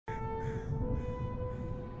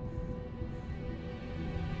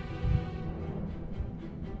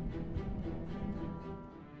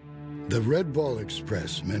The Red Ball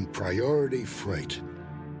Express meant priority freight.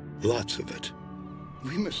 Lots of it.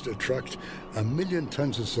 We must have trucked 1 million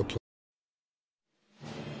tons of supply.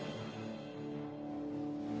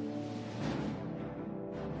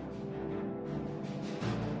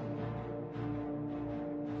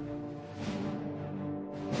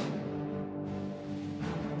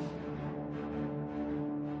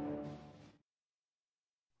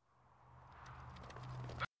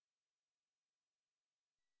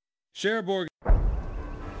 Cherbourg.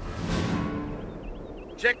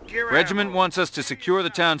 Check your Regiment wants us to secure the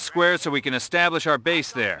town square so we can establish our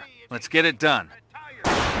base there. Let's get it done.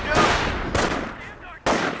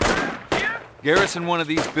 Garrison one of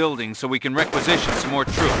these buildings so we can requisition some more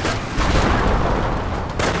troops.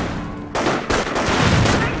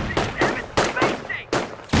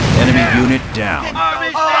 Enemy unit down.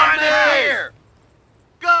 Army's down here!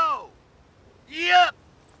 Go! Yep!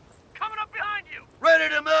 Coming up behind you! Ready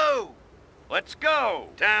to move! Let's go!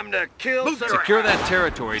 Time to kill some... Secure that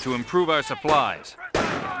territory to improve our supplies.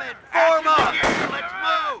 Form up! Let's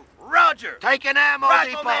move! Roger! Take an ammo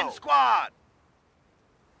depot! Squad!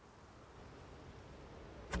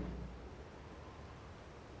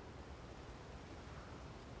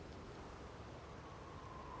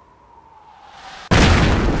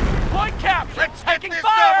 Point capture! Let's get this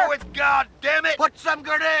over with, goddammit! Put some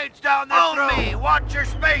grenades down their throat! On me! Watch your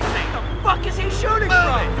spacing! The fuck is he shooting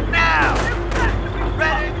from? Now!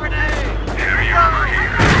 Ready grenade! Heavy armor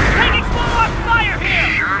here. Taking full on fire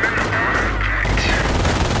here!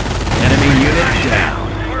 Enemy unit down.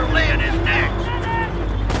 We're laying his necks!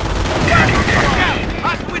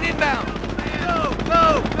 Hostile inbound! Go! Go!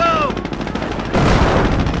 Go!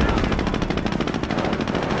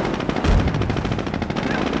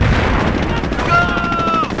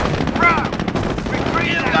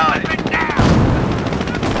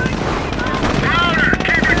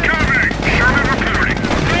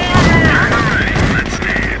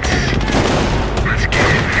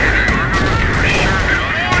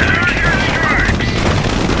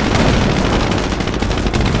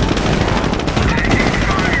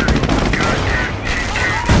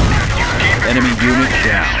 Enemy unit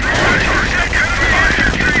down.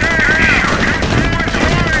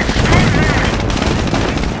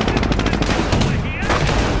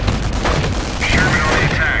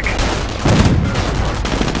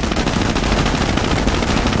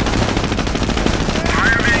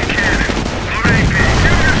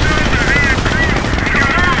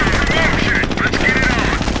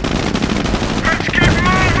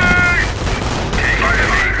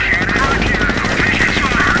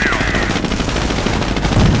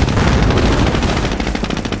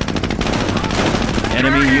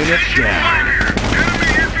 Enemy unit down.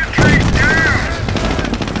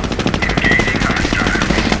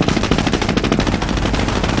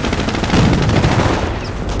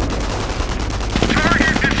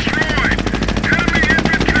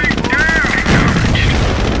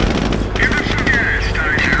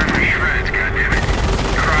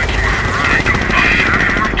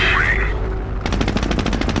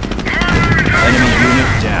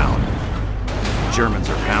 Germans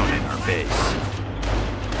are pounding our base.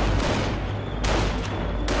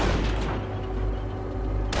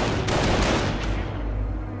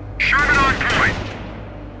 Sherman on point.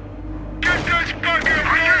 Get this fucking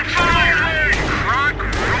fire firing! Croc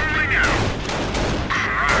rolling out.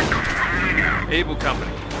 Croc rolling out. Able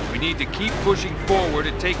Company, we need to keep pushing forward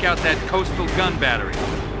and take out that coastal gun battery.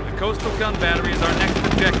 The coastal gun battery is our next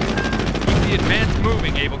objective. Keep the advance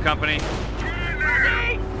moving, Able Company.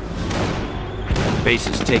 Base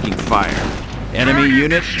is taking fire. Enemy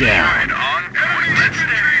unit down. Let's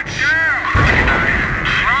stay down.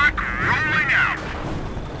 Croc rolling out.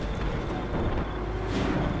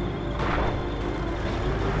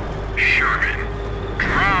 Sherman,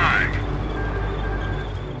 drive.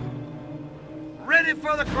 Ready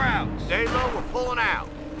for the crowd. Stay low, we're pulling out.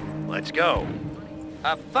 Let's go.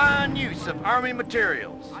 A fine use of Army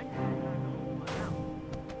materials.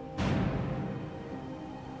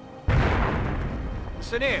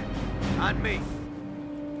 Listen in. On me.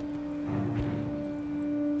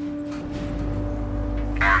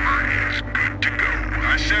 Armor is good to go.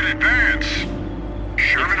 I said advance.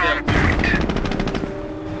 Sherman on point.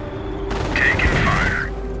 Taking fire.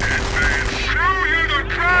 Advance. Show you the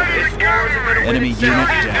prize. Enemy unit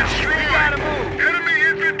down. Destroyed. Enemy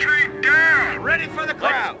infantry down. Ready for the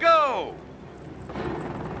crowd. Let's go.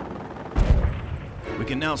 We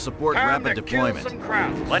can now support Time rapid to deployment. Kill some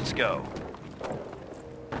crowds. Let's go.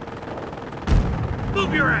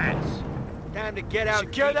 Move your ass! Time to get out.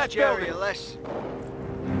 Secure that building.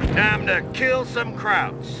 Time to kill some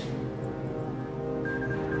krauts.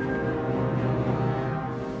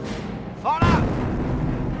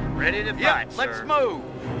 Ready to fight, Yep, sir. let's move.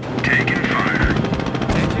 Taking fire.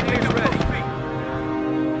 Engineers ready.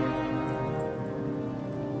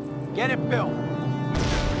 Get it built.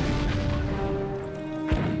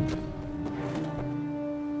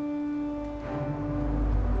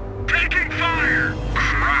 Taking fire.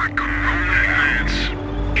 Rock on advance.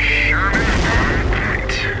 Sherman on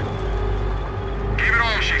point. Give it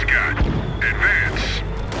all she's got. Advance.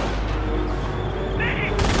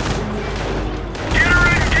 Get her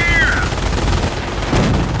in gear.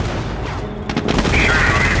 Sherman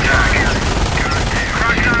on attack.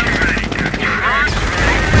 Cross on ready. Cross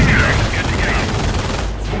rolling out. Good to go.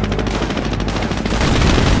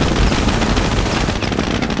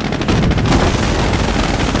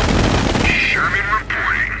 Sherman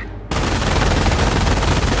reporting.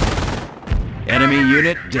 Enemy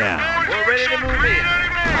unit down. We're ready to move in.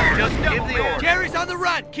 Just give the order. Jerry's on the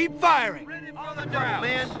run. Keep firing. Ready for the double,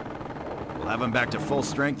 men. We'll have them back to full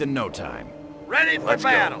strength in no time. Ready for Let's go.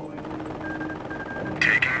 battle.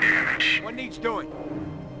 Taking damage. What needs doing?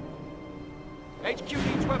 HQ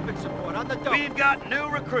needs weapon support on the double. We've got new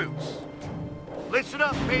recruits. Listen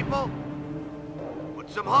up, people. Put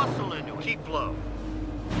some hustle into it. Keep low.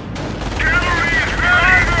 Cavalry is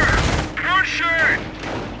ready! Push it!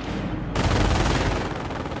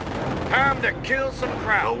 Time to kill some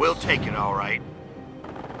crowds. Oh, we'll take it all right.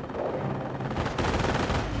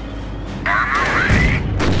 Armor ready.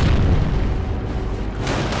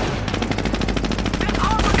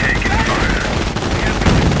 Taking fire.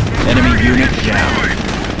 Enemy unit down.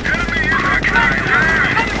 Enemy unit down.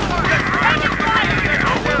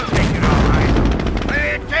 Oh, we'll take it all right. Pay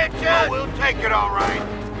attention. Oh, we'll take it all right.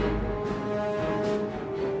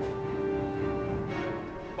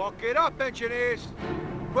 Buck it up, engineers.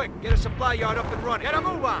 Quick, get a supply yard up and running. Get a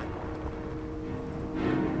move on.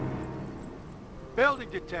 Building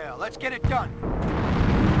detail. Let's get it done.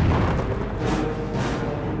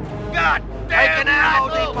 God damn it!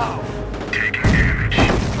 Depot. Taking damage.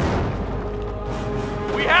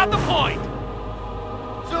 We have the point.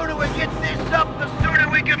 Sooner we get this up, the sooner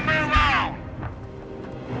we can move on.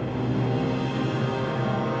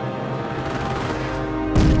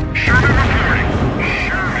 Sherman reporting.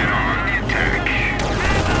 Sherman on the attack.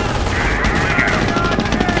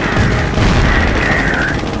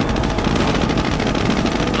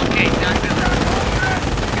 Okay, Doctor.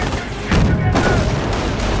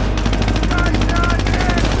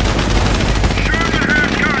 Sherman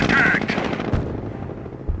has contact.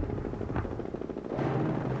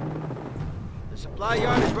 The supply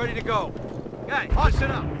yard is ready to go. Guys,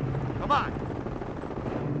 listen up. Come on.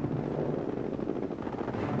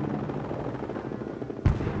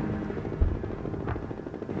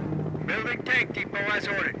 Building tank depot as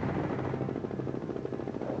ordered.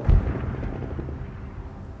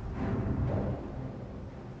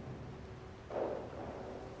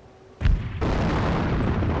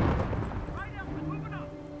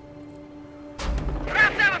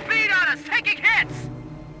 Traps have a feed on us, taking hits!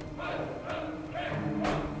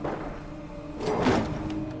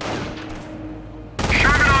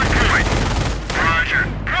 Sherman on point. Roger.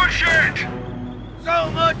 Push it. So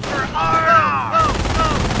much for R.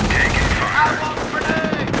 Taking I fire. want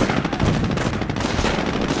grenades!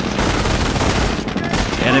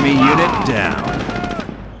 Enemy unit down.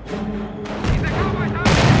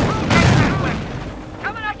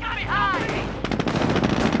 Coming up behind!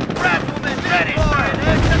 Riflemen ready for it!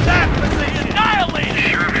 It's attack position! Annihilated!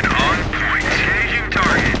 Sherman on point. Changing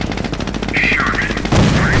target. Sherman.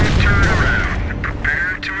 Ready to turn around.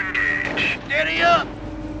 Prepare to engage. Steady up!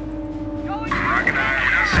 Crocodile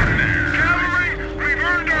has in there. Cavalry, we've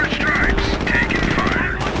earned our stripes. Taking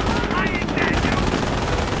fire.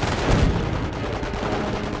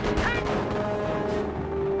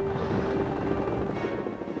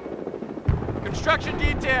 Construction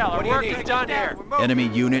detail. Our work is done here. Enemy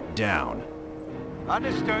unit down.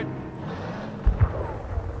 Understood.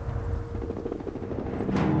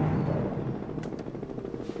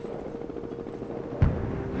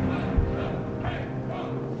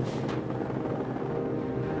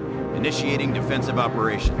 Initiating defensive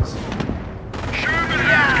operations. Sherman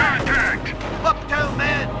has contact. Up two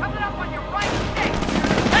men! Coming up on your right stick!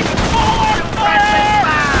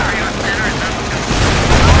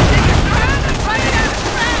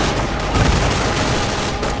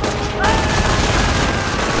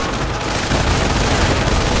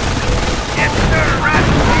 Yes, sir, right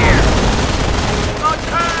here!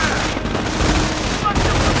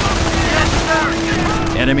 Yes,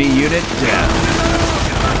 sir! Enemy unit down.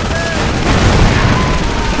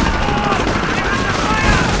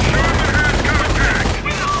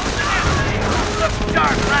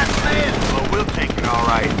 Sharp, last man! Oh, we'll take it all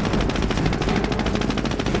right.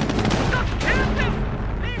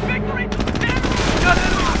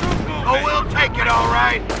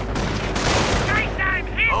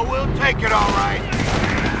 take it all right.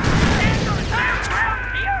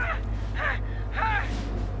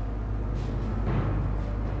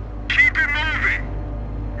 Keep it moving.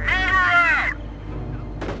 Move around.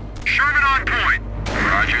 Sherman on point.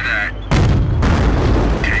 Roger that.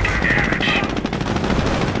 Taking damage.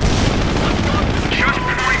 Just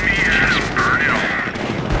point me at us. Burn it all.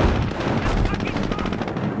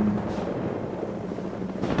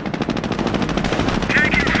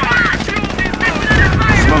 Taking fire.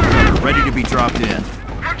 Smoke cover ready to be dropped in.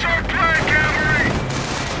 What's our plan, cavalry?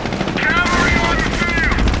 Cavalry on the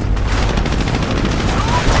field.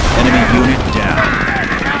 Enemy unit down.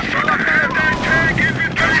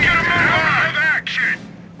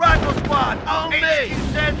 Rifle squad, on me! HQ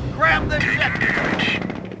says grab the sector.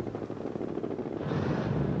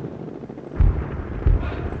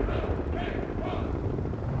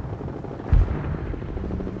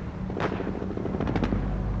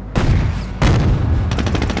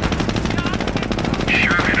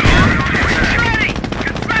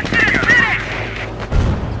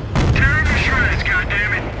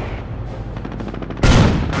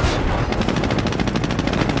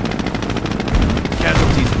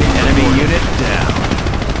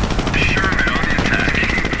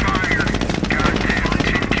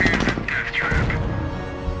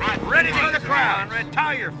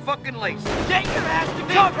 Tie your fucking laces. Get your ass to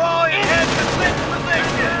cover. Deploy and head to clinch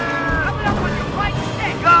position. Coming up on your right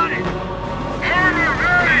stick. Got it. Armor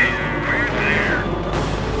ready. We're there.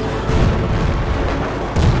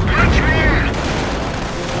 Let's roll.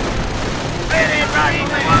 Hit it right in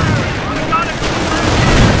there. We got it.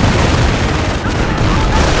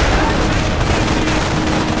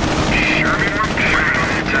 Sherman, we're pointed on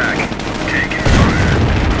the attack. Taking fire.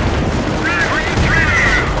 Bring it through.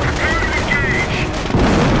 Prepare to engage.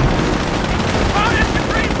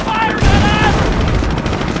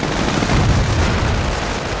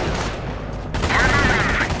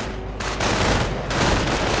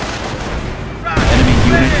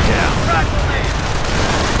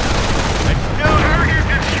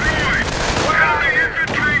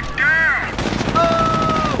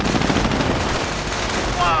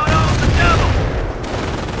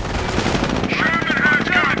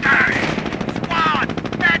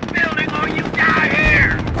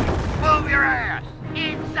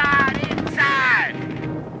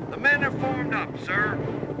 Sir?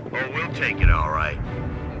 Oh, we'll take it all right.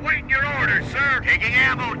 Waiting your orders, sir. Taking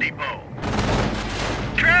ammo depot.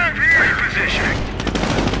 Cav here. Positioning.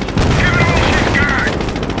 Give it all she's got.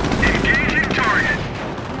 Engaging target.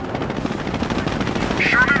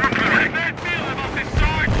 Sherman reporting. That feeling off this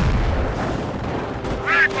sword.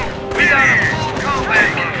 Rifle. We got a full combat.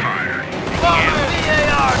 Taking fire. All the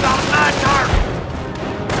VARs on my target.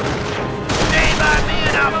 Stay by me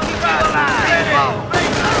and I'll keep you alive.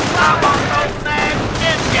 I'm on those man.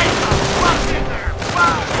 Engage the fucking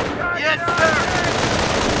fire. Yes, sir.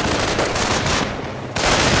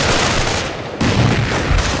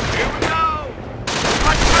 Here we go.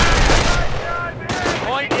 Watch fire.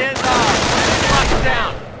 Point is on. Lock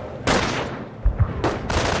down.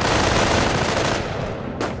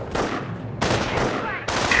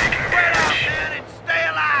 Spread out, man, and stay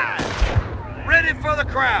alive. Ready for the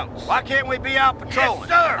crowds. Why can't we be out patrolling? Yes,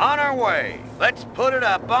 sir. On our way. Let's put it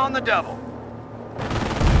up on the double.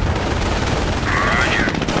 Roger.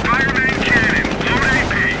 Fireman cannon. Load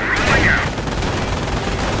AP. Rolling out.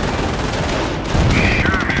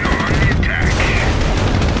 Sherman on the attack.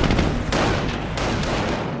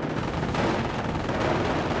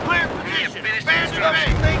 Clear position. Fast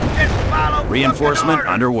everything. Just follow. Reinforcement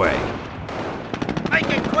underway. Make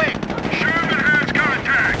it quick. Sherman has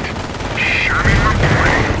contact. Sherman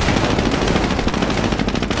reporting.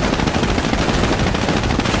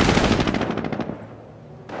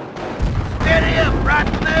 Steady up,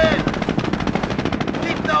 rifleman.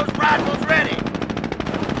 Keep those rifles ready.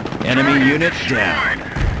 Enemy unit down.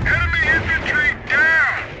 Enemy infantry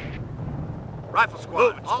down. Rifle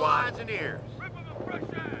squad. All eyes and ears.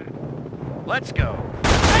 Let's go.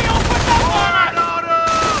 Hey, open that Hold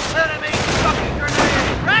on, enemy fucking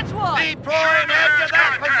grenade. That's one. Deploying head to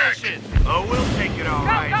that position. Oh, we'll take it all Go,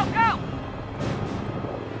 right. go, go.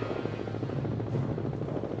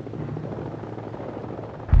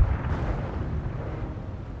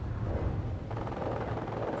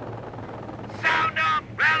 Sound up.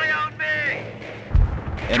 Rally on me.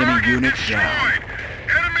 Enemy Target unit destroyed. down.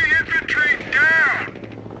 Enemy infantry down.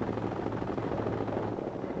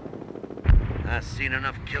 I've seen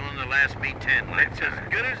enough killing to last me 10 lives. It's as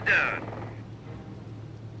good as done.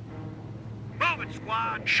 Move it,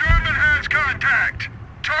 squad. Sherman has contact.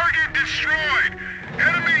 Target destroyed.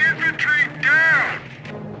 Enemy infantry down.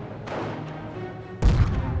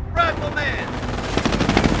 Run rebel man!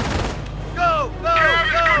 Go, go,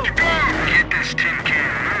 Travis, go! good to go! Get this tin can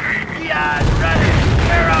moving. Yeah, ready!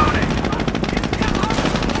 We're on it!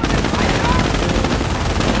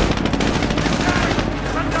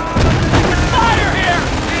 Fire here!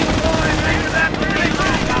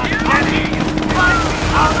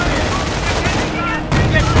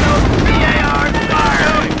 Get those BARs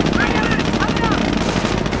fired!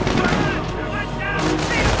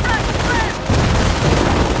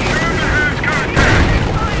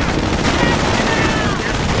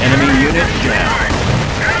 Enemy unit down.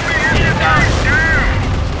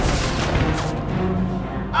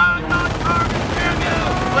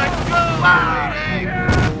 Let's go!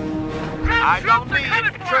 I don't need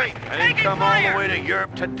infantry. I didn't come all the way to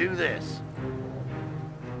Europe to do this.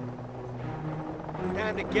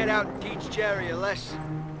 Time to get out and teach Jerry a lesson.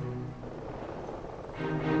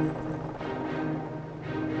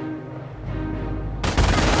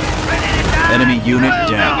 Enemy unit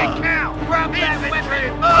down. Grab that infantry!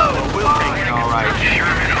 Move! We'll take it all right.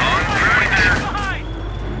 Sherman on point.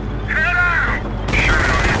 Head out!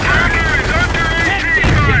 Sherman on attack is under 18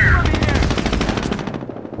 fire!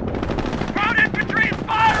 Ground infantry is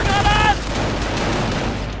firing on us!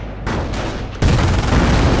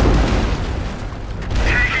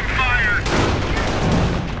 Taking fire!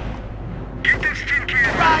 Get this tin can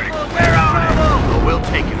Rifles, we're on it! Oh, we'll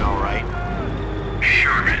take it all right.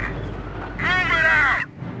 Sherman, move it out!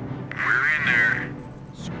 We're in there.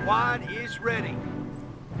 Squad is ready.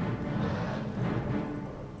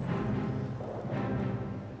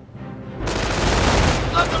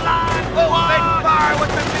 Look alive! Open fire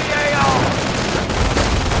with the BAR!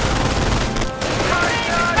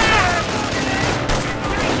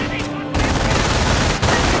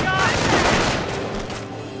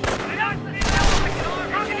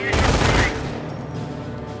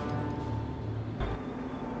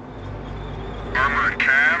 Armored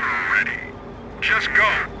cab ready. Just go.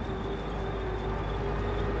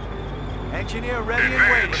 Engineer ready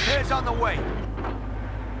and waiting. Advance. Repairs on the way.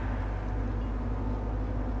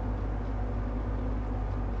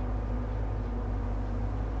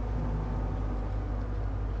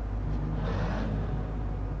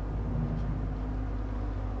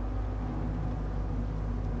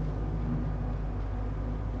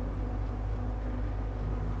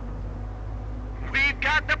 We've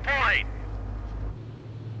got the point!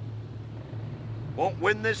 Won't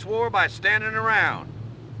win this war by standing around.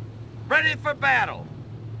 Ready for battle!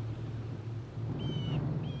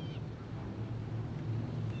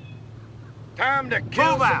 Time to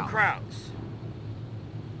kill some Krauts.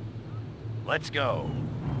 Let's go.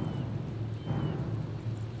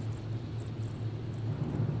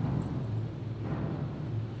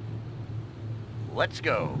 Let's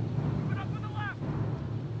go.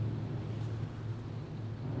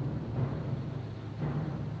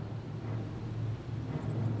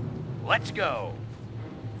 Let's go.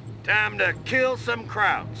 Time to kill some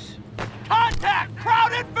Krauts. Contact!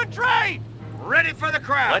 Crowd infantry! Ready for the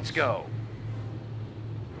Krauts. Let's go.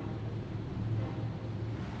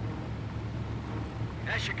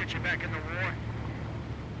 That should get you back in the war.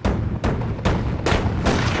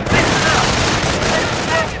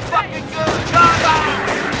 Fucking good. Come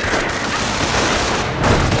on.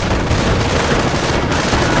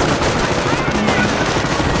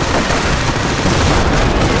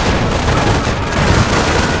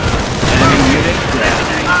 Enemy unit down.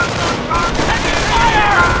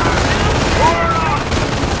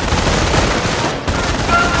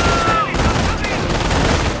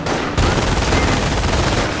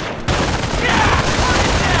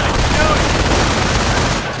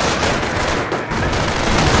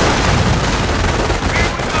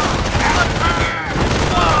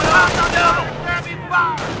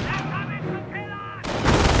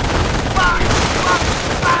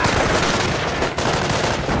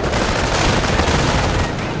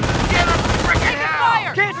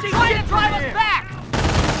 Can't see why to drive us back!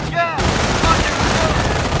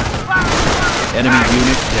 Enemy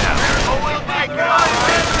unit down. Oh, we'll make it all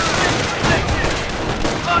right.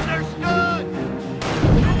 Understood.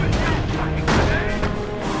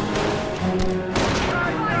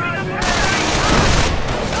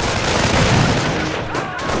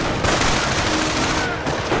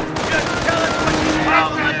 Just tell us what you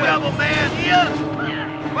want, rebel man.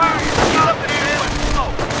 Fire! Get up in here.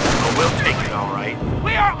 Oh, we'll take it all right.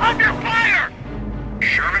 We are under fire!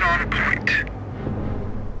 Sherman on point.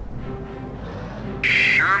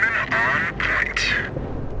 Sherman on point.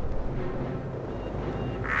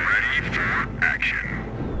 Ready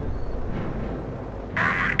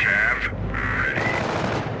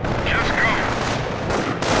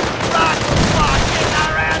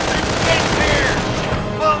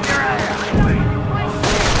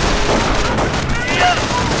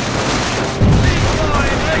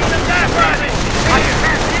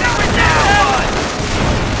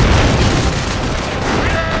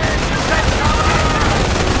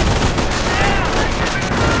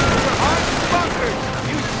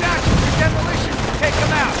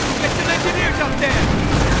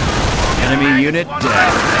Enemy unit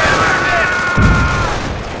down.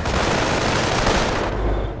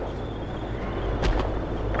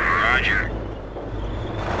 Roger.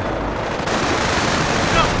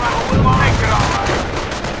 We'll make it all right.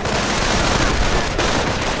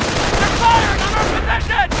 They're firing on our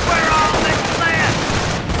position! Where all this land?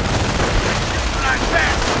 Like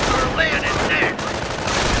that, we're laying it there.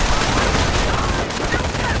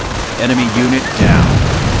 Enemy unit down.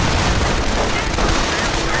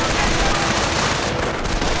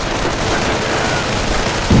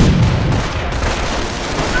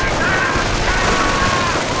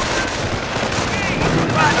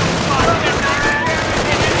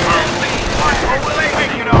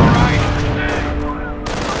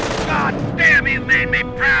 God damn, you made me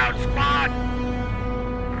proud, Spot!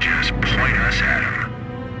 Just point us at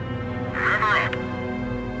him. River up.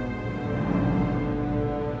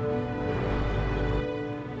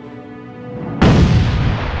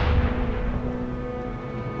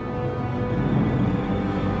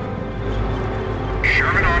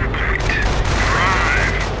 Sherman on point.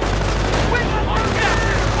 Drive.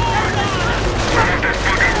 Some of this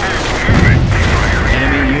fucking boat's moving. Fire.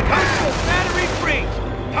 Enemy unit. Hostile battery breach!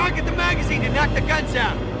 Target the magazine and knock the guns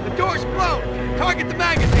out! The door's blown! Target the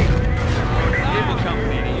magazine! Naval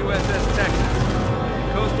Company to USS Texas.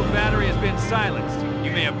 The coastal battery has been silenced.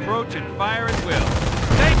 You may approach and fire at will.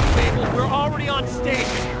 Thank you, Mabel. We're already on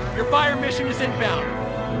station. Your fire mission is inbound.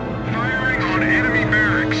 Firing on enemy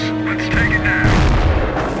barracks. Let's take it down.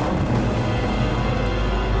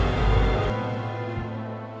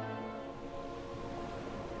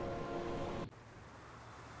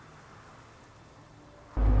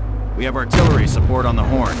 We have artillery support on the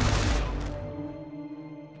Horn.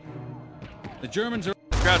 The Germans are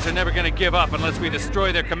never going to give up unless we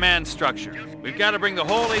destroy their command structure. We've got to bring the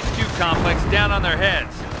whole HQ complex down on their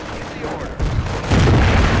heads.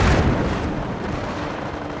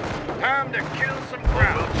 Time to kill some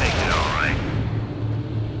ground. We'll take it all right.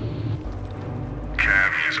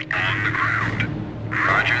 Cav is on the ground.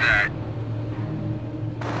 Roger that.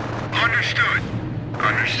 Understood.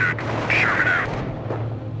 Understood. Sherman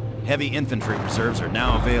out. Heavy infantry reserves are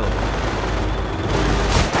now available.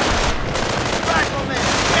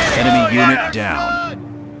 Enemy unit down.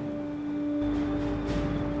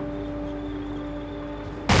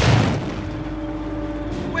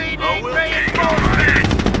 We need reinforcements!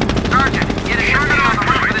 Sergeant, get a Sherman on the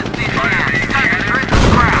roof of this DCS. Time to straight to the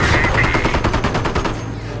ground.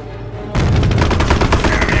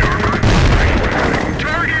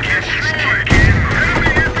 Target destroyed.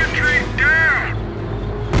 Heavy infantry down.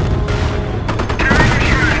 Carry the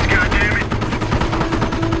shreds, goddammit.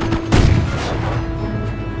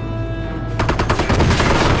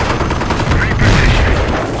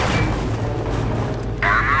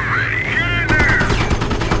 Armor ready. Get in there!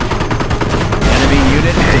 Enemy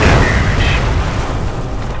unit down.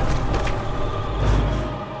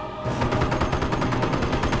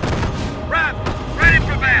 Right, ready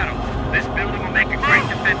for battle. This building will make a great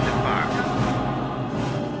defensive fire.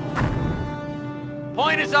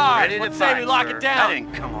 Point is ours. Ready to Let's say we fight, lock sir. it down. I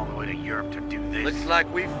didn't come all the way to Europe to do this. Looks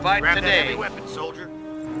like we fight Grab today. that heavy weapon, soldier.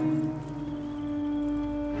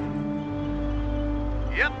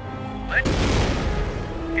 Yep, let's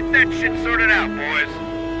get that shit sorted out, boys.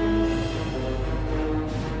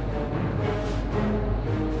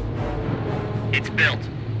 It's built.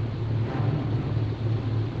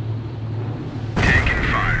 Taking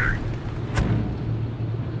fire.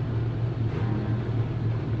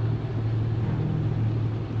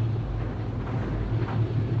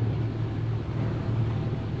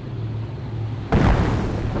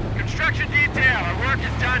 Construction detail, our work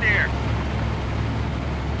is done here.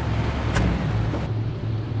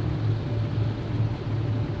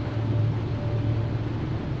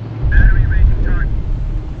 Battery raising target.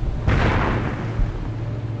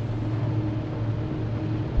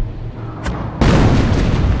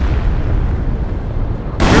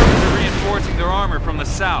 Germans are reinforcing their armor from the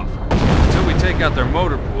south. Until we take out their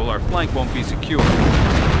motor pool, our flank won't be secure.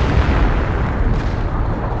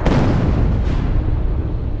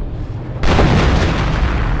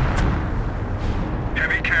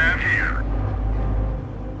 Heavy cav here.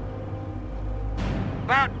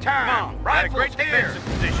 About time. Come on, Got a rifles great here. defensive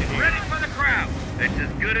position here. Ready for the crowd. It's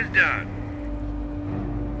as good as done.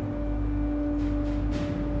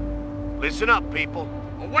 Listen up, people.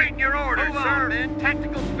 Awaiting your orders, Move on, sir. men.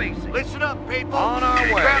 Tactical spacing. Listen up, people. On our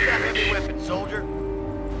way. Grab that heavy weapon, soldier.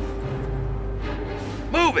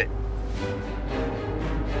 Move it.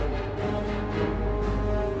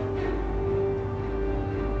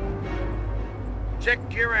 Check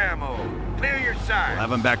your ammo. Clear your sight. We'll have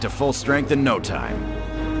them back to full strength in no time.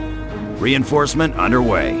 Reinforcement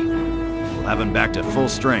underway. We'll have him back to full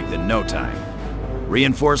strength in no time.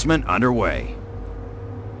 Reinforcement underway.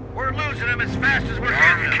 We're losing them as fast as we're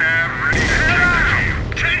Arm hitting them. cab ready to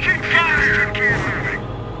take down. Taking fire.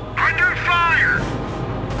 Under fire.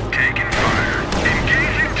 Taking fire.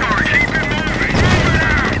 Engaging target. Keep it moving. Move it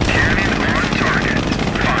out. Cannon on target.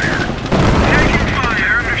 Fire. Taking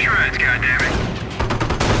fire. Under shreds, goddammit.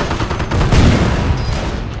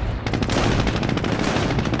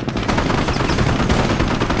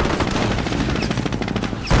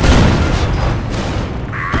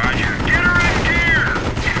 Roger. Get her in gear.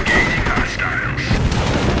 Engaging hostiles.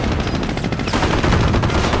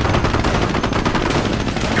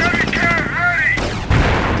 Heavy cab ready.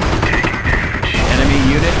 Taking damage. Enemy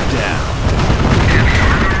unit down. Heavy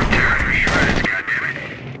armor under shreds, goddammit.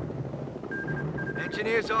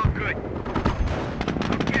 Engineers all good.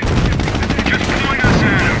 Just point us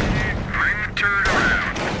at him. Bring the turret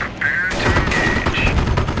around. Prepare to engage.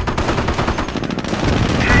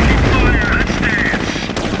 Taking fire. Let's dance.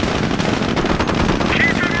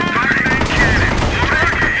 Keep it moving. Fireman cannon.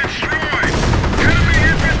 Target destroyed. Enemy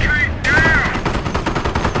infantry down.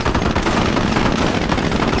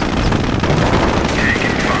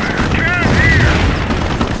 Taking fire. Cannon here.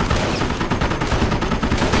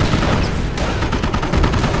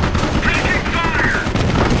 Taking fire.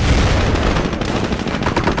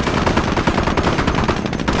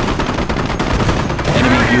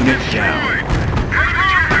 Enemy unit down.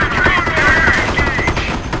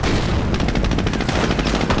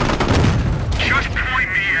 Just point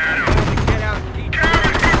me at him. Get out. Keep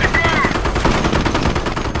Cabin's good to go.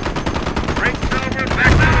 Brakes over,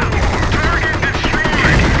 back to the war. Target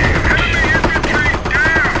destroyed. Enemy infantry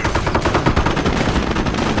down.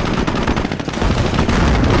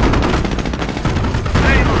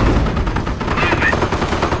 Stay low. Move it.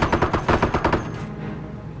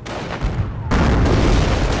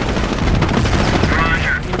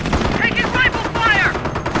 Roger. Taking rifle fire!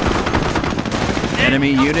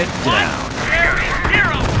 Enemy unit down. Area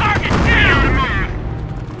 0, target On down! the move.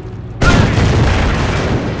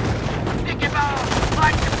 Stick him out.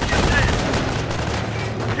 Like the fuses.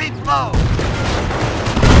 Keep low.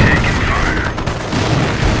 Taking fire.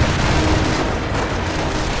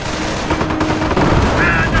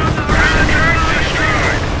 Turret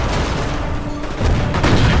destroyed.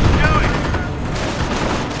 Do it.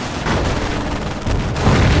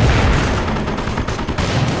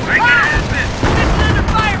 Make it happen. It's under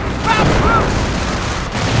fire from ground troops!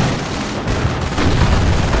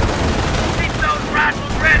 Keep those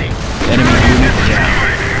rifles ready. Enemy unit down.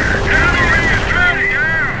 Enemy is ready.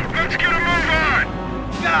 Down. Let's get a move on.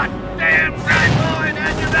 Goddamn rifle and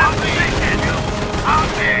engine out me. On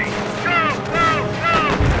me. Go, go, go.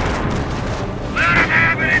 Let him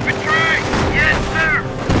have it, infantry. Yes, sir.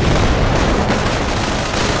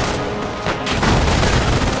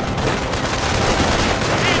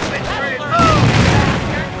 Infantry,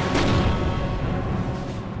 move.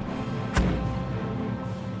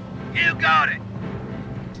 You got it.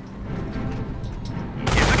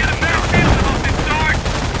 If we get a better feel about this start.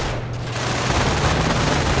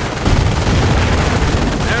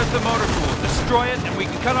 There's the motor pool. Destroy it, and we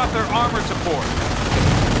can cut off their armor support.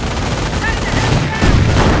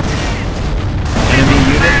 Enemy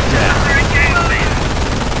unit down.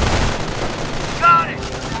 Got it.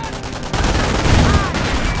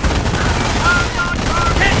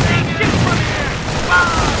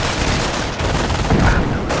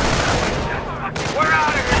 We're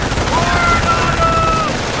out of here. Word on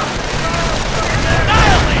up.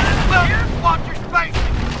 Well, watch your space.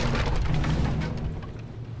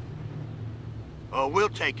 Oh, we'll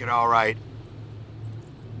take it all right.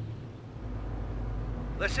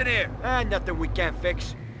 Listen here. Nothing we can't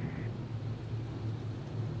fix.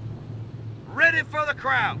 Ready for the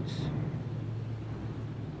crowds.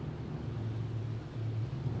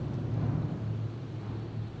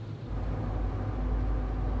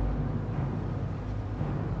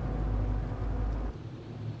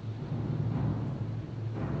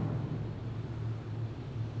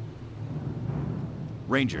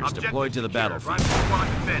 Rangers deployed to the battlefield. Rifle squad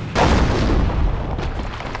defending.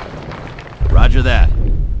 Roger that.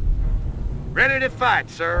 Ready to fight,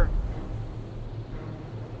 sir.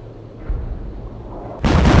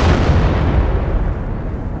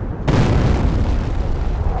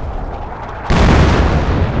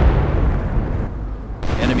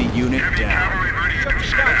 Enemy unit Heavy down. cavalry ready to do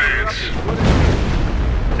some dance.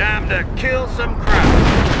 Time to kill some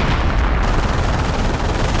crowds.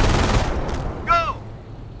 Go!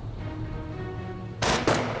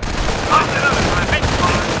 Lock it up, my big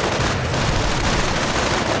boy.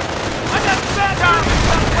 I got bad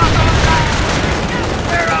arms.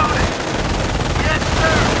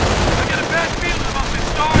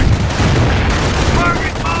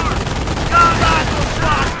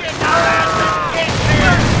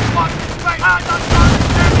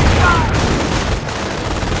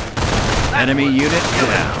 Enemy unit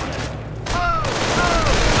down.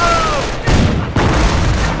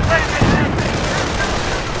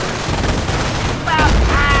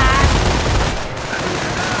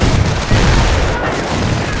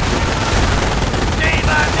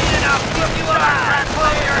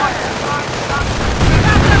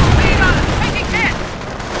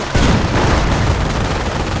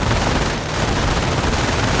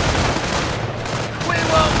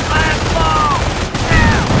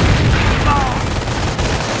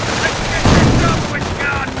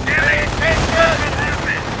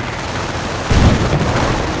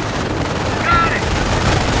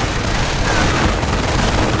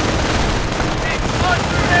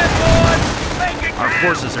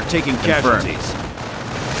 Forces are taking casualties.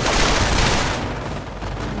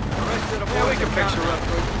 Yeah, we can fix her up.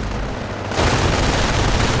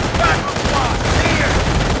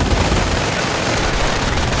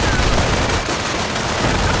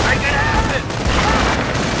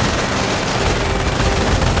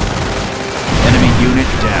 Enemy unit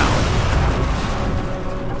down.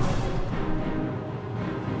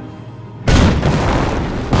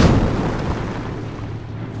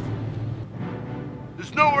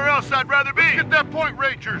 Nowhere else I'd rather be. Let's get that point,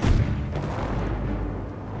 Rangers.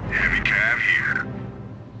 Heavy cav here.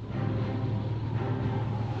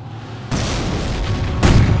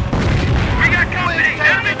 We got company.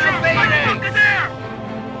 Enemy troops. Let's look it there.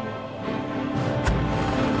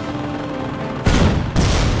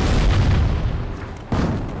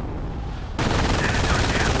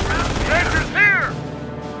 Rangers here.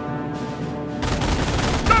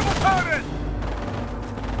 Double target.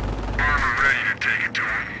 Armor ready to take it to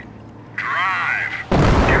him. Drive!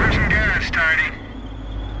 Give her some gas, Tiny.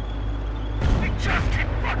 We just keep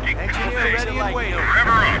fucking Engineer ready and waiting. Rev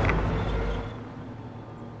her up.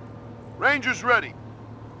 Rangers ready.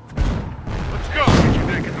 Let's go. Get you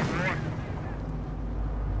back in the war.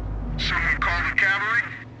 Someone call the cavalry?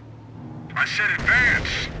 I said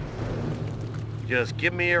advance. Just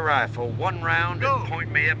give me a rifle, one round, and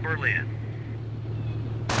point me at Berlin.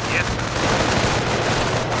 Yes, sir.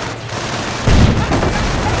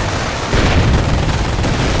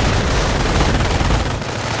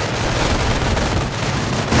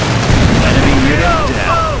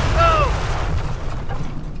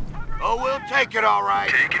 Oh, we'll take it all right.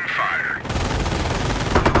 Taking fire.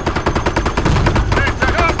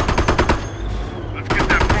 Let's get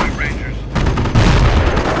that point, Rangers.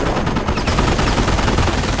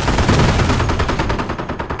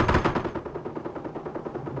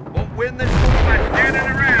 Won't win this war by standing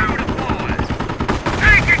around.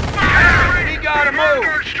 Taking fire! We gotta move.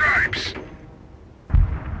 Our stripes.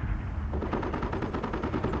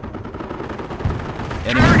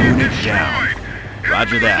 Enemy unit down.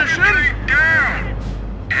 Roger that. Down.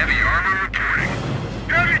 Heavy armor reporting.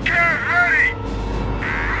 Heavy cav ready.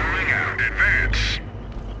 Rolling out. Advance.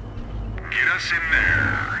 Get us in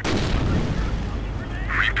there.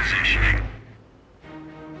 Repositioning.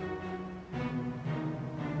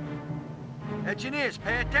 Engineers,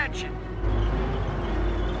 pay attention.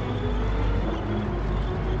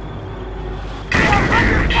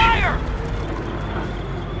 Fire!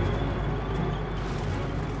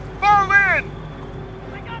 Berlin!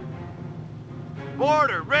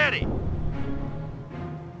 Border ready.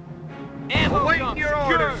 Awaiting your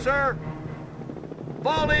orders, sir.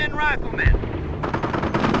 Fall in, riflemen.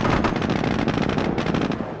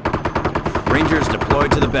 Rangers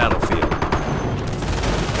deployed to the battlefield.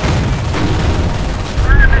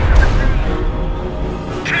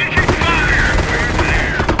 Taking fire!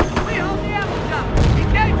 We hold the apple top.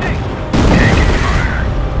 Engaging! Taking fire.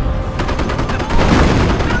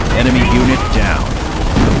 Enemy unit down.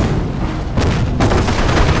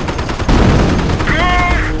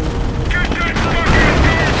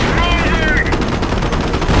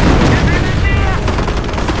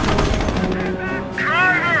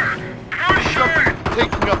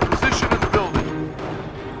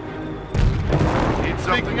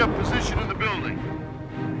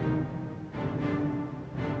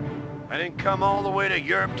 I didn't come all the way to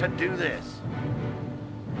Europe to do this.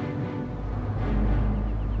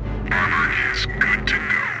 Armor is good to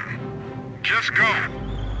know. Just go.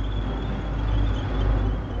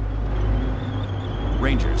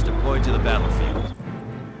 Rangers deployed to the battlefield.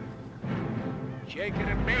 Shake it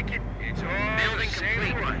and make it. It's all Building the same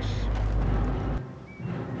complete. price.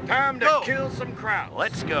 Time to Go. kill some crowds.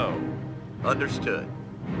 Let's go. Understood.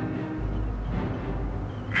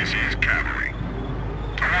 This is cavalry.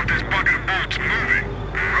 I want this bucket of bolts moving.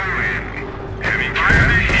 Roll in. Heavy fire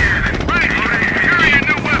here. Ready. Here are your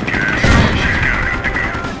new weapons. She's got it to go.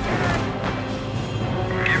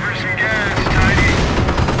 Give her some gas, Tiny.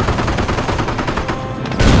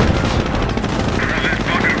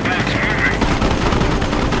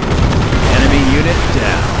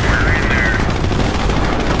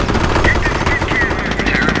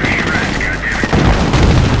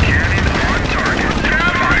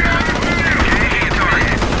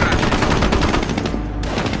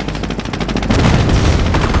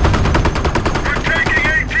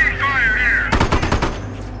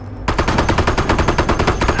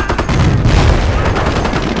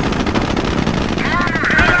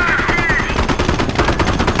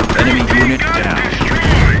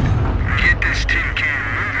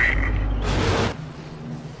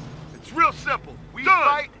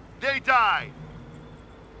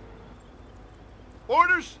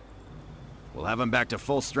 Orders? We'll have them back to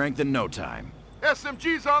full strength in no time.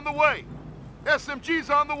 SMG's on the way! SMG's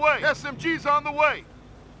on the way! SMG's on the way!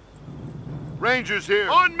 Rangers here!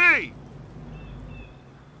 On me!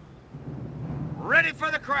 Ready for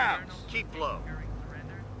the crowds. Keep low.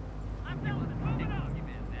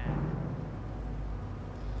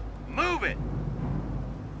 Move it!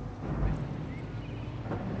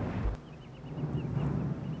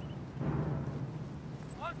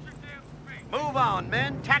 Move on,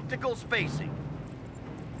 men. Tactical spacing.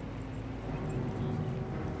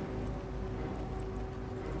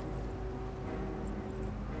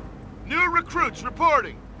 New recruits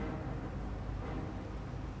reporting.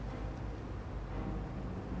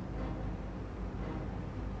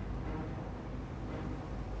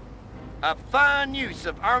 A fine use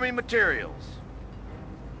of Army materials.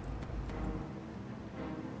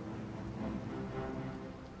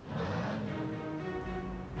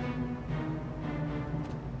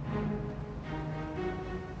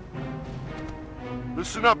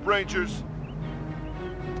 Listen up, Rangers.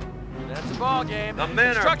 That's the ball game. The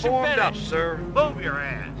men are formed up, finished. sir. Move your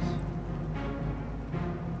ass.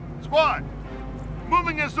 Squad,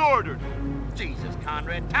 moving as ordered. Jesus,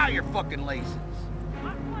 Conrad, tie your fucking laces.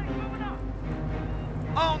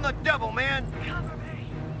 On the double, man. Rangers,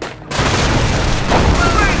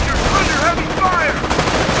 under heavy fire!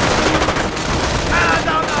 Eyes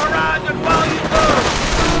on the horizon while you move.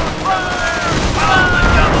 Fire! On the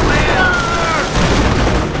double, man.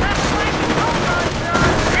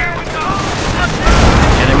 Here we go.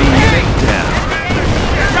 Enemy unit down.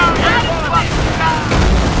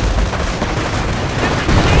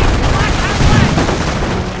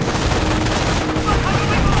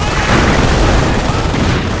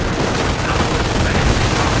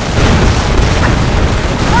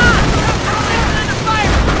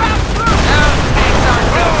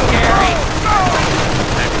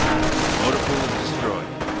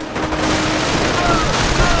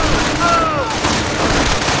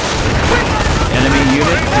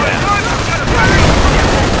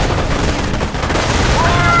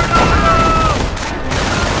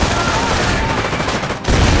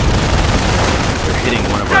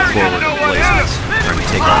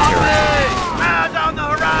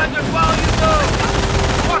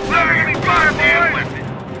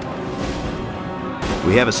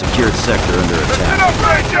 We have a secured sector under attack. Listen up,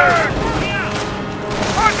 Rangers!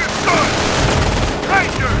 Understood!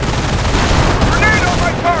 Rangers! Grenade on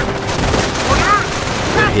my target! Orders!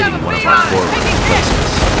 They're hitting one of our forward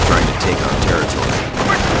emplacements, trying to take our territory.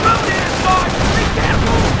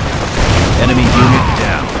 Enemy unit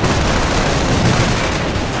down.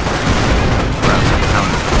 Rounds are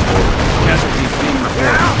pounding forward. Casualties being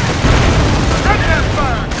reported. Head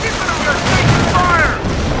fire! Keep it under taking fire!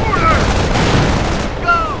 Orders!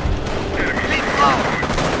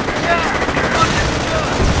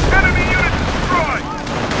 Enemy unit destroyed!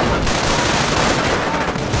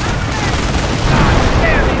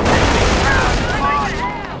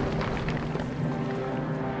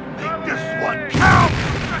 Make this one count!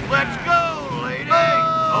 Let's go, lady!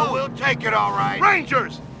 Oh, we'll take it all right.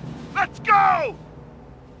 Rangers! Let's go!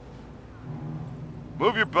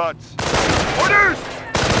 Move your butts. Orders!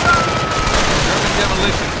 German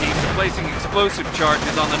demolition teams are placing explosive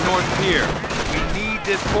charges on the north pier. We need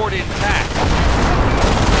this port intact.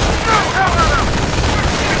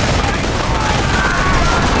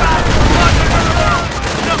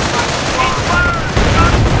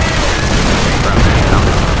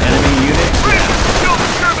 Enemy unit down. Kill the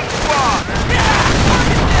German squad!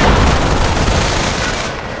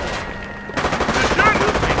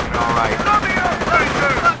 All right. Let me up,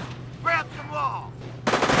 Rangers! Grab some wall.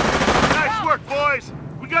 Nice work, boys!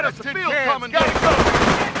 We got us a field coming. Gotta go.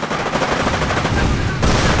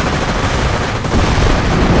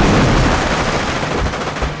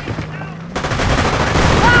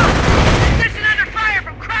 Position under fire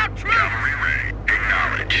from crowd troops.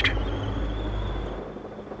 Acknowledged.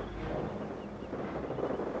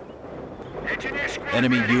 Engineer squad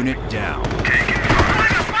Enemy ready. unit down.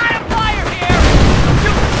 Fire here!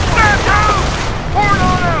 Stand down! Port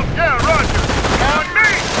on out! Yeah, roger! On me!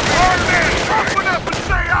 On me! Open up and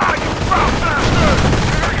say aye, you foul bastard!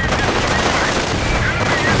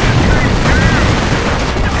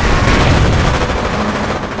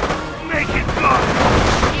 Make it good!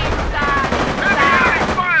 Enemy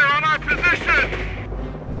fire on our position!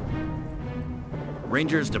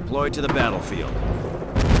 Rangers deployed to the battlefield.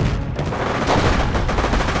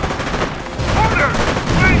 Order!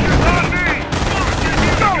 Rangers on me!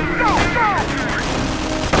 Go, go, go!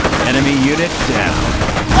 Enemy unit down.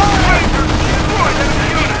 Rangers, destroy enemy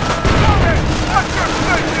unit! Okay, watch your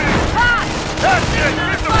position! That's it!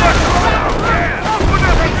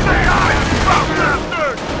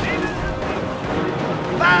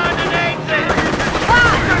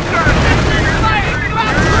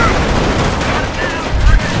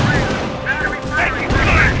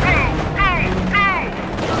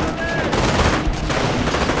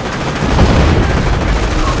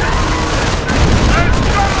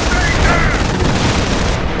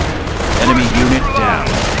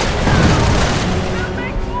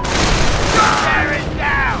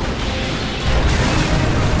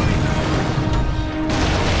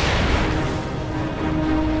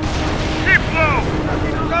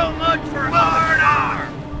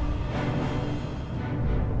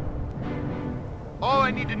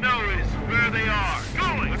 I need to know is where they are.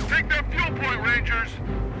 Going! Let's take that fuel point, Rangers!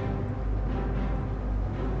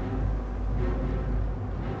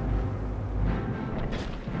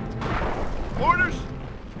 Orders?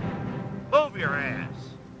 Move your ass.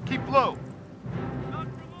 Keep low.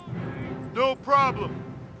 No problem.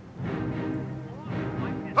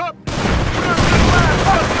 Up!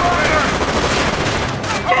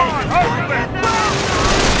 Come on, open it!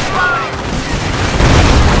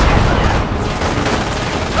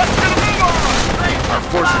 Let's get a move on! Our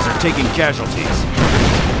forces are taking casualties.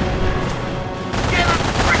 Get him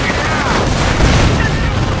freaking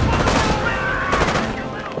out!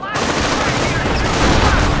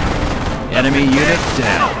 Enemy unit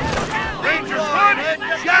down. Rangers, run!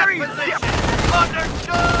 Shot position!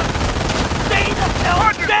 Understood! Stay the hell down!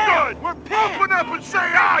 Understood! We're open up and say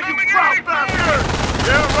ah, you crowd bastard!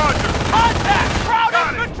 Yeah, roger. Contact! Crowd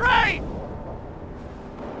Got it. infiltrate!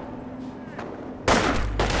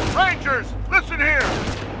 Rangers, listen here!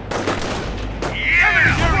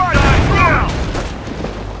 Yeah!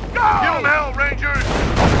 Go! Give them hell, Rangers!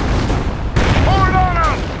 Hard on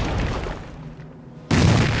them!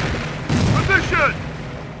 Position!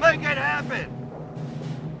 Make it happen!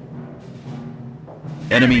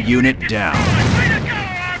 Enemy unit down. Way to go,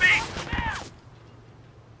 Army!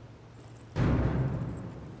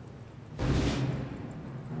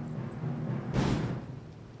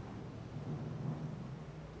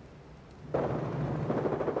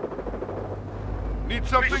 Need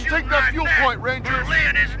something? Take that fuel point, Rangers!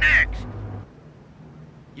 Berlin is next!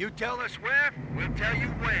 You tell us where, we'll tell you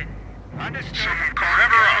when. Understood? Someone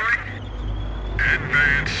cover up!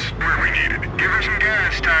 Advance where we need it. Give her some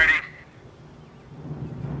gas, Tiny.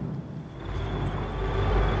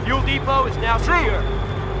 Fuel depot is now secure.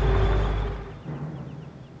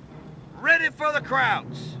 Ready for the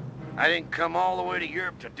crowds. I didn't come all the way to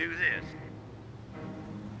Europe to do this.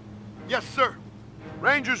 Yes, sir.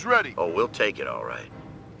 Rangers ready. Oh, we'll take it all right.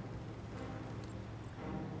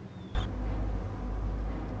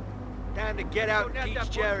 Time to get out and teach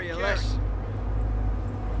Jerry a lesson.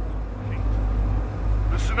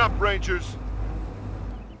 Listen up, Rangers.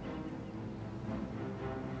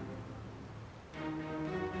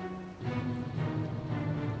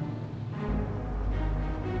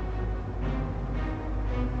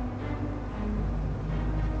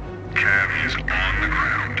 Cav is on the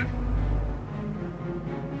ground.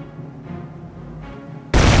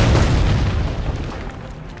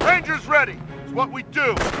 Rangers ready. It's what we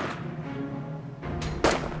do.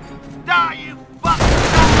 Die, you fuck!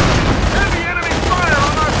 Heavy enemy fire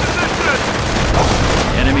on our position!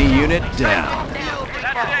 Enemy unit down.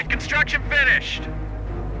 That's it. Construction finished.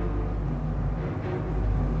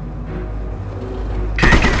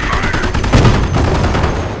 Taking fire.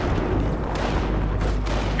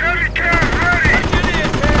 Heavy cab ready!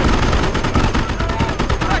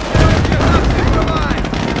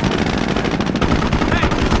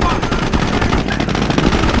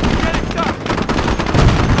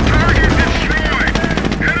 Target destroyed!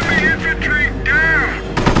 Enemy infantry down!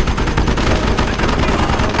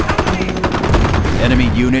 Enemy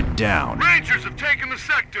unit down. Rangers have taken the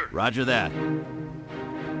sector! Roger that.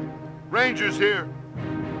 Rangers here.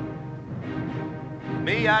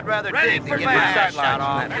 Me, I'd rather Ready dig for to get my blast. sight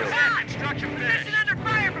lines That's on. it. Construction finished. under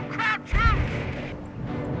fire from crowd troops!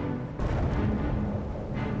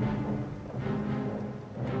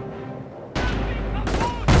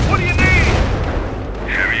 What do you need?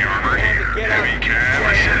 Heavy armor here. Get out. Heavy cab.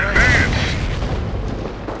 I said advance.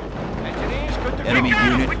 Engineers, good to Enemy go.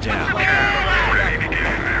 unit down. Cab ready to get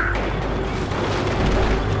in there.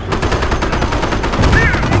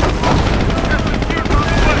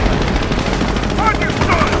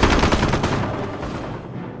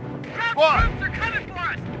 What? Troops are coming for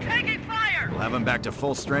us! Taking fire! We'll have them back to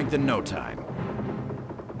full strength in no time.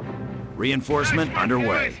 Reinforcement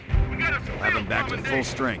underway. We got us We'll have them back to full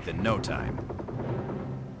strength in no time.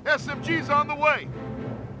 SMG's on the way.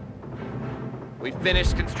 We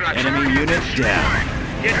finished construction. Enemy unit down.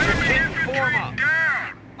 Get your Enemy kit and infantry form up!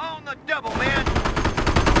 down. On the double, man!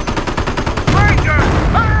 Rangers,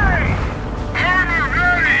 hurry! Armor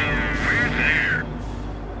ready. We're there.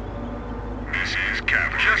 This is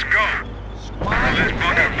Cap. Just go. While this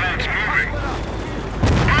bucket boat's moving.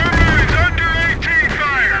 Armor is under AT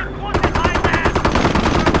fire.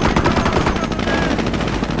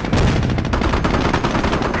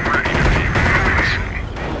 Ready to be released.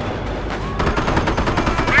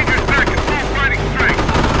 Rangers back at full fighting strength.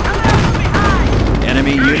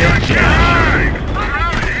 Enemy unit down.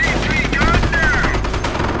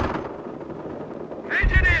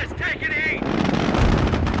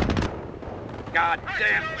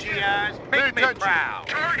 damn GIs. Make me proud.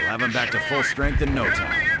 We'll have them back to full strength in no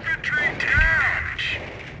time. Enemy infantry down!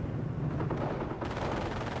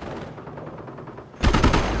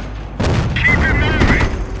 Keep it moving!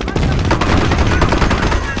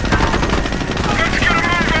 Let's get a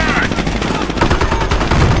move on!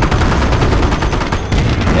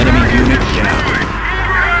 Enemy unit down.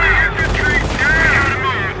 Enemy infantry down!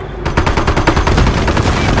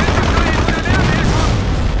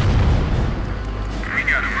 We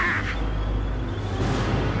gotta move.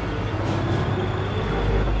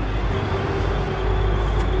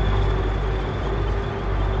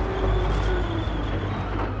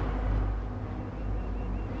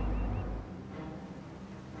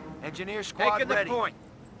 Engineer squad Taking the ready. point.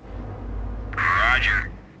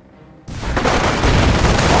 Roger.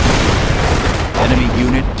 Enemy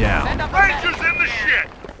unit down. Rangers in the shit!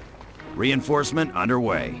 Reinforcement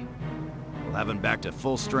underway. We'll have them back to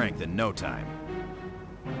full strength in no time.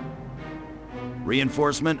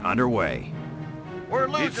 Reinforcement underway. We're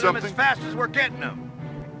losing them as fast as we're getting them.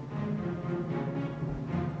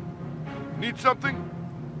 Need something?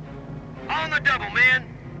 On the double, man.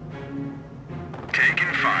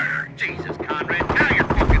 Taking fire. Jesus, Conrad, now you're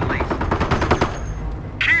fucking lazy.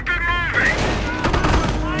 Keep it moving!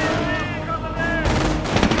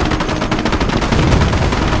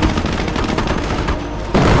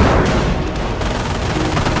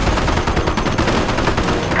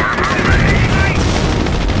 Armor ready.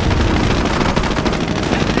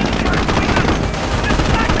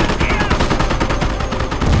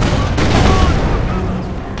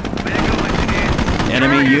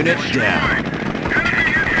 Enemy unit down. Taking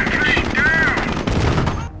infantry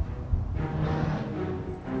down!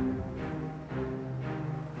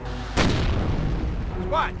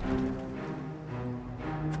 Squad!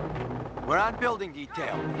 We're on building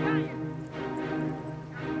detail.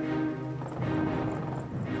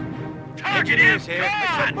 Target Engineers is here.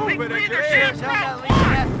 gone! Move it, engineers! Tell that lead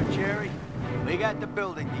after, Cherry. We got the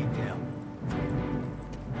building detail.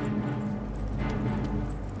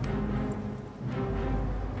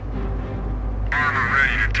 Armor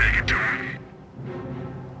ready to take it to him.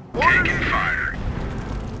 Taking fire.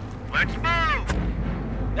 Let's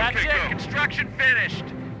move! That's Okay, it. go. Construction finished.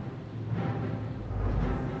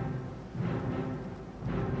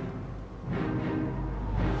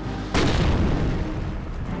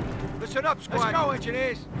 Listen up, squad. Let's go,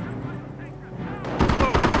 engineers.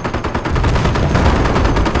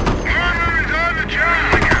 Armor is on the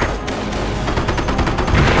job!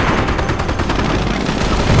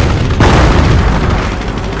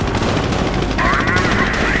 Armor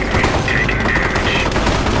rolling. Taking damage.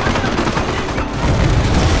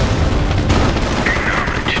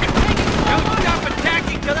 Acknowledged. Don't stop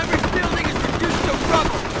attacking till every building is reduced to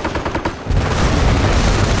rubble.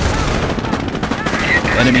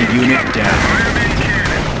 Enemy unit down. Fireman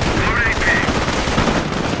cannon. Load AP.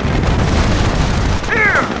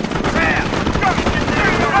 Here! Ram! Target is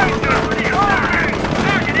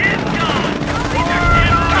gone! Target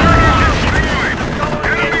destroyed!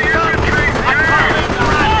 Enemy infantry down!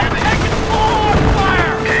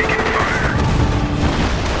 Taking fire!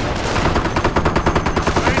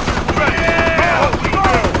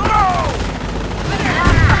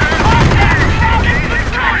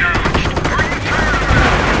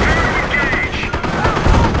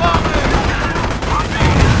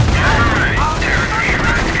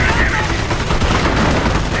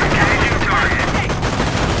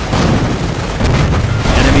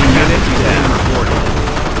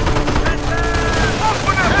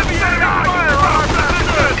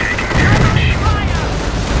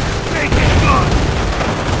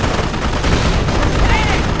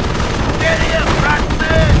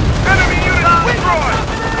 Enemy unit down.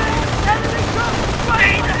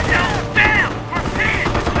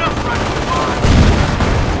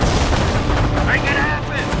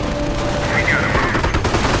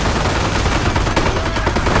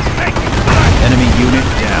 Enemy unit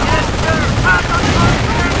down.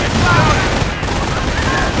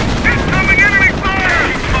 Incoming enemy fire!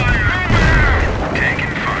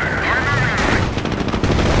 Taking fire. Armor rolling.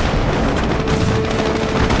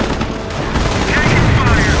 Taking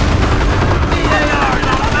fire.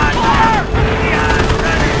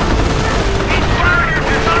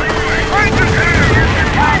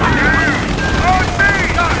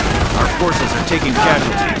 Our forces are taking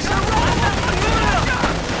casualties.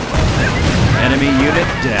 Enemy unit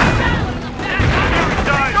down.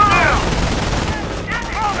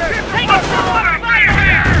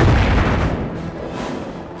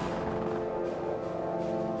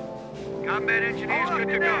 Combat engineers good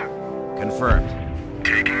to go. Confirmed.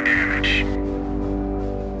 Taking damage.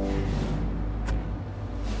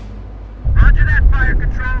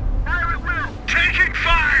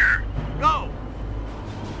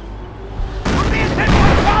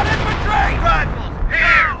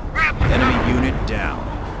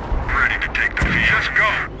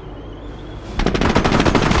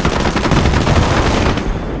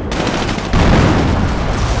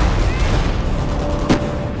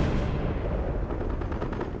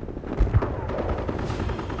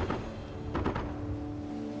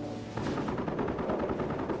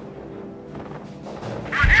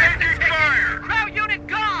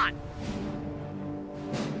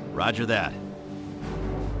 Roger that.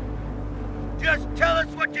 Just tell us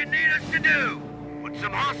what you need us to do. Put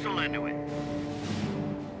some hustle into it.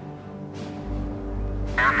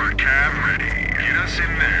 Armor cab ready. Get us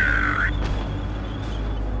in there.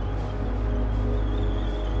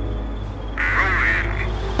 Roll in.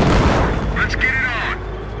 Let's get it on.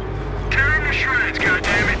 Tear him to shreds,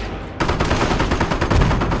 goddammit.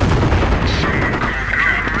 Someone call the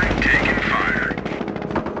cavalry. Taking fire.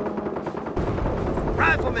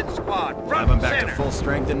 Rifleman squad, Have front them and back center. to full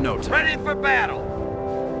strength in no time. Ready for battle.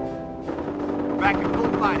 Back in full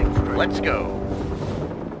fighting strength. Let's go.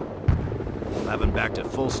 Have them back to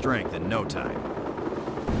full strength in no time.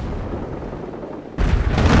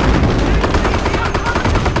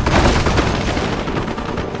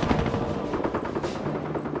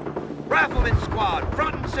 Rifleman squad,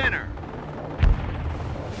 front and center.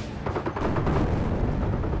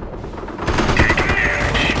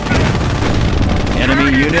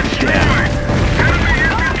 Enemy unit down. Enemy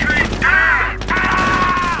infantry down!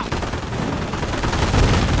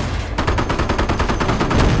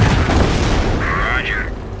 Roger.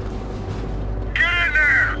 Get in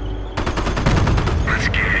there! Let's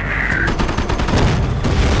get in there.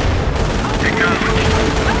 Acknowledge.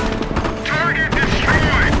 Target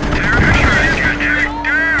destroyed! Tear the shreds, goddammit,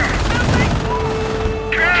 down!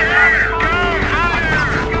 Fire! Go! Fire!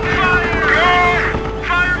 Go!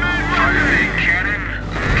 Fireman! Firing cannon!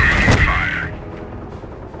 Taking fire.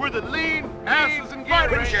 We're the lean asses and gear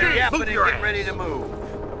Put your yapping and get ready to move.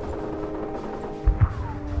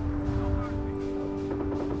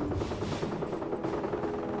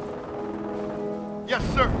 Yes,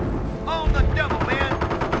 sir. On the double, man.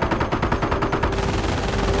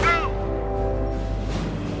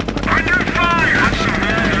 Under fire! Put some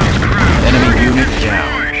more of those crowds. Enemy unit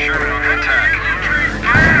down. Sherman on attack.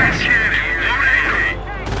 Fire cannon. Loading.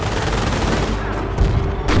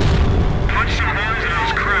 Put some holes in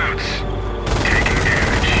those crowds. Taking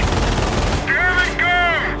damage. There we go!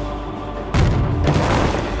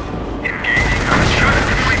 Engaging on shot.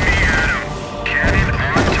 Point me at him. Cannon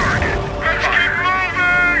on target. Let's keep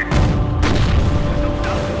moving!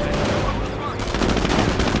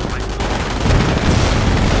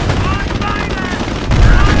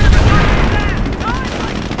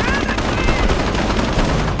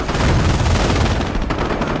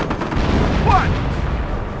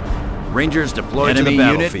 Rangers deployed Enemy to the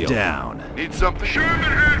unit battlefield. down. Need something? Sherman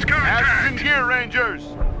has contact! Asses in gear, Rangers.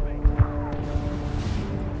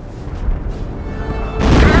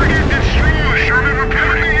 Target destroyed! Sherman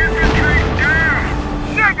reporting infantry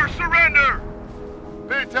down! Never surrender!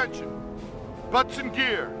 Pay attention. Butts in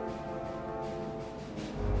gear.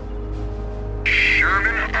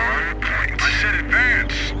 Sherman on point. I said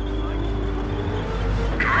advance.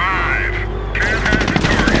 Drive. Cam has the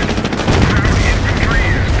target. Ground infantry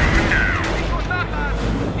is coming down.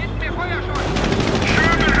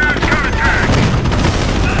 Sherman has contact.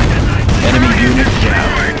 Enemy unit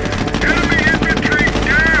down. Enemy infantry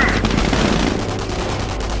down.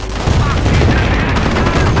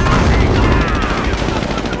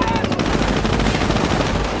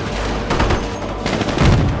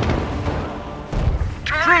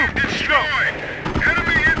 Target destroyed.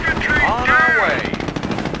 Enemy infantry On down. our way.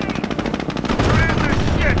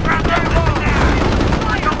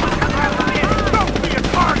 Don't be a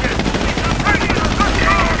target!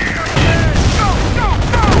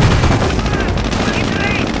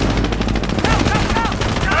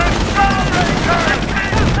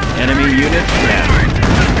 Enemy unit down.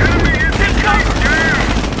 Enemy infantry down.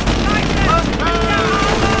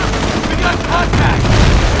 We got contact!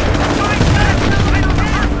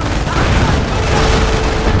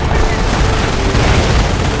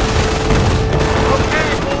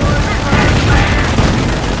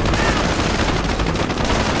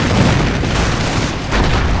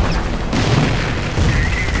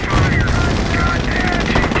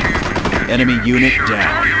 Enemy unit down.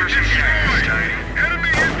 Target destroyed. Enemy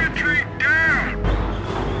infantry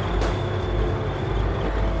down.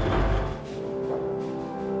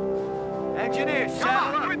 Engineers,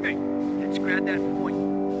 saddle up. With me. Let's grab that point.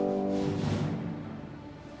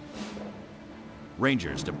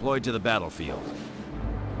 Rangers deployed to the battlefield.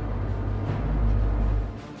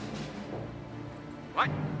 What?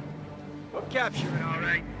 We'll capture it, all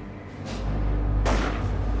right.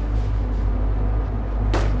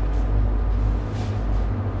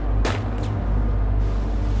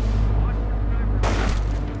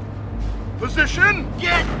 Position!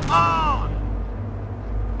 Get on!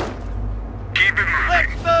 Keep it Let's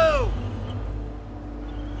moving. move!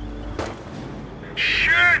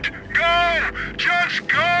 Shit! Go! Just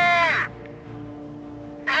go!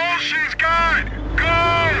 All she's got!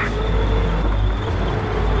 Go!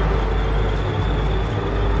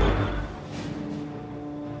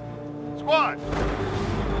 Squad!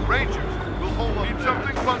 Rangers, we'll hold up. Need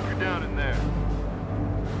something bunker down in there.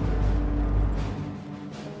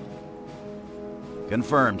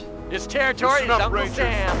 Confirmed. This territory is Listen up, Uncle Rangers.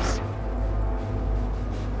 Sam's.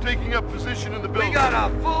 Taking up position in the building. We got a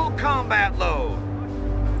full combat load.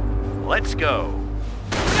 Let's go.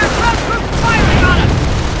 We got ground troops firing on us!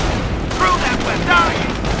 Throw that weapon. Down, you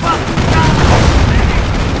fucking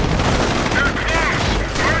They're close.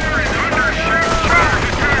 Armor is under siege. Charge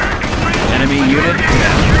attack. Enemy unit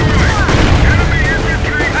down. Enemy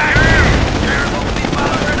infantry down. won't be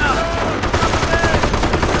bothering us.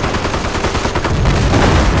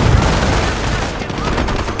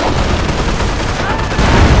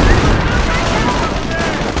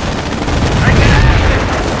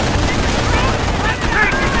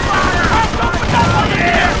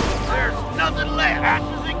 There's nothing left.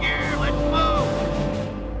 Asses in gear. Let's move.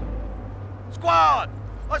 Squad,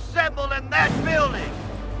 assemble in that building.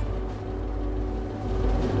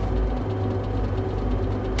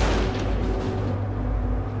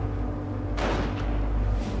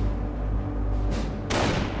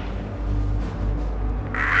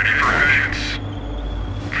 Ready for vengeance.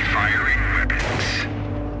 Firing weapons.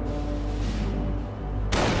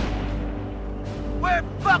 We're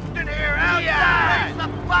fucked in here. Outside. Raise the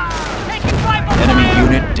fire. Taking rifle Enemy fire!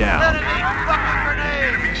 unit Let down. it eat fucking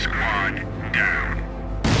grenades. Enemy squad down.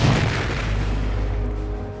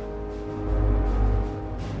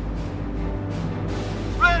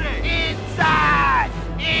 Ready. Inside.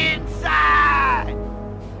 Inside.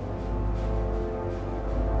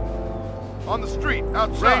 On the street,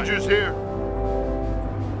 outside. Rangers here.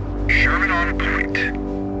 Sherman on point.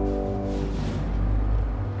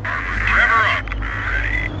 Cover up.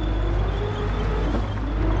 Ready.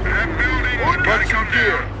 That building's gotta come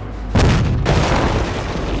down.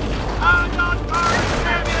 Out on fire,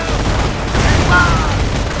 Samuel. Fire.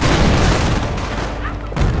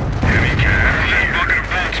 Heavy cannons and bucket of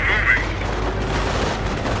bolts moving.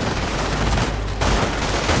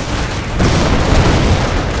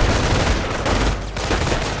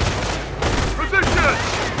 Position!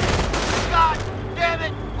 God damn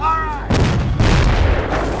it. All right.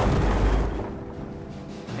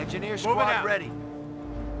 Engineer squad out. ready.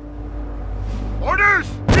 Orders!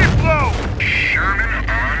 Keep low! Sherman on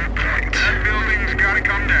point. That building's gotta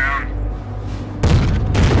come down.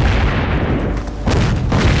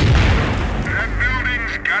 That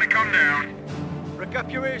building's gotta come down. Prick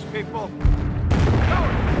up your ears, people.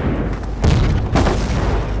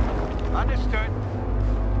 Understood.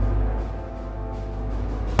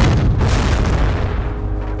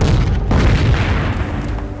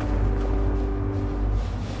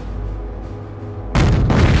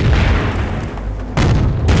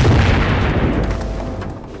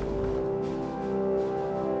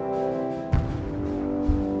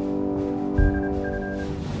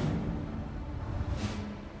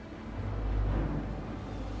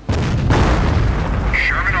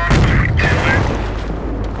 Sherman on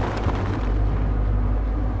point.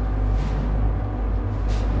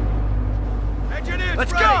 Engineers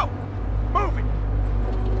Let's ready. go. Moving.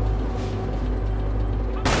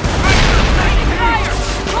 Taking fire!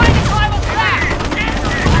 Trying to climb us back!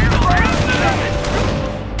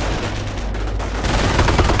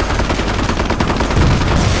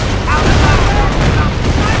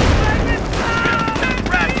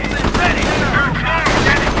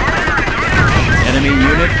 Enemy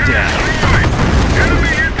unit down.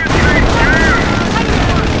 Enemy infantry down!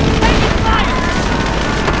 Taking fire!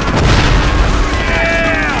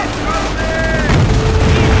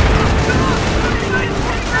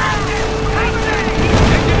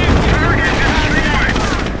 Target destroyed!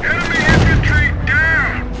 Enemy infantry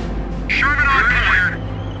down! Sherman on point.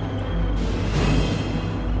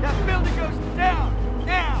 That building goes down.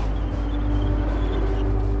 Now.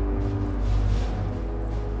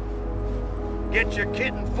 Get your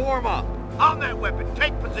kit and form up. On that weapon.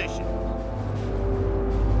 Take position.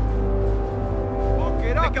 Walk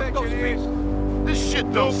it up, Pick up those engineers. This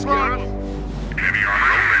shit don't scare us. Heavy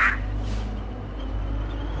armor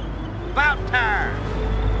About time.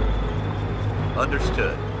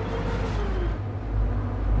 Understood.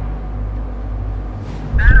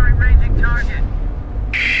 Battery ranging target.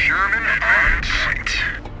 Sherman on sight.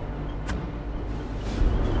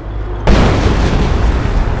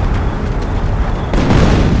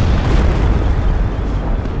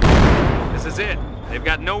 This is it. They've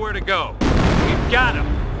got nowhere to go. We've got them.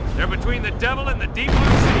 They're between the devil and the deep blue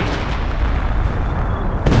sea.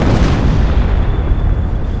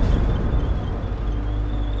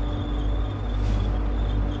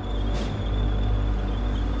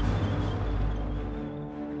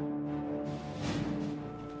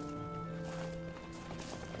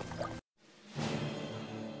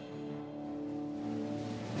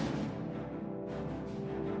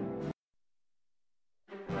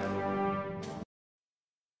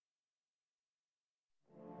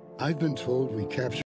 I've been told we captured